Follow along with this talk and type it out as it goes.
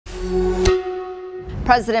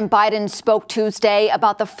President Biden spoke Tuesday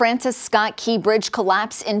about the Francis Scott Key Bridge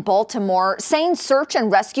collapse in Baltimore, saying search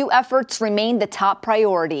and rescue efforts remain the top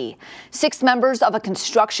priority. 6 members of a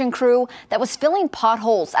construction crew that was filling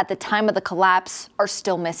potholes at the time of the collapse are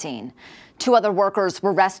still missing. 2 other workers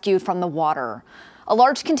were rescued from the water. A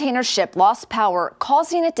large container ship lost power,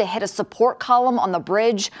 causing it to hit a support column on the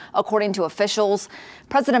bridge, according to officials.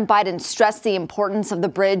 President Biden stressed the importance of the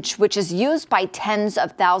bridge, which is used by tens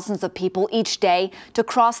of thousands of people each day to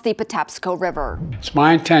cross the Patapsco River. It's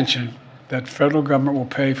my intention that the federal government will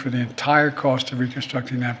pay for the entire cost of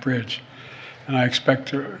reconstructing that bridge, and I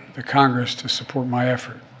expect the Congress to support my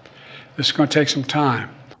effort. This is going to take some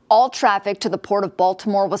time. All traffic to the Port of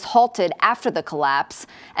Baltimore was halted after the collapse,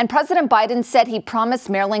 and President Biden said he promised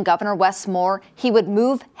Maryland Governor Wes Moore he would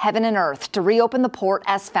move heaven and earth to reopen the port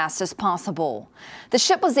as fast as possible. The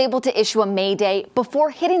ship was able to issue a mayday before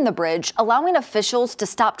hitting the bridge, allowing officials to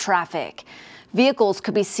stop traffic. Vehicles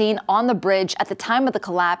could be seen on the bridge at the time of the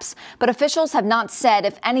collapse, but officials have not said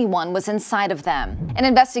if anyone was inside of them. An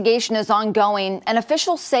investigation is ongoing, and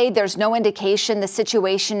officials say there's no indication the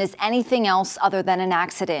situation is anything else other than an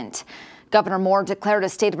accident. Governor Moore declared a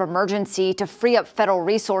state of emergency to free up federal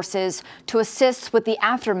resources to assist with the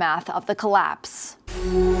aftermath of the collapse.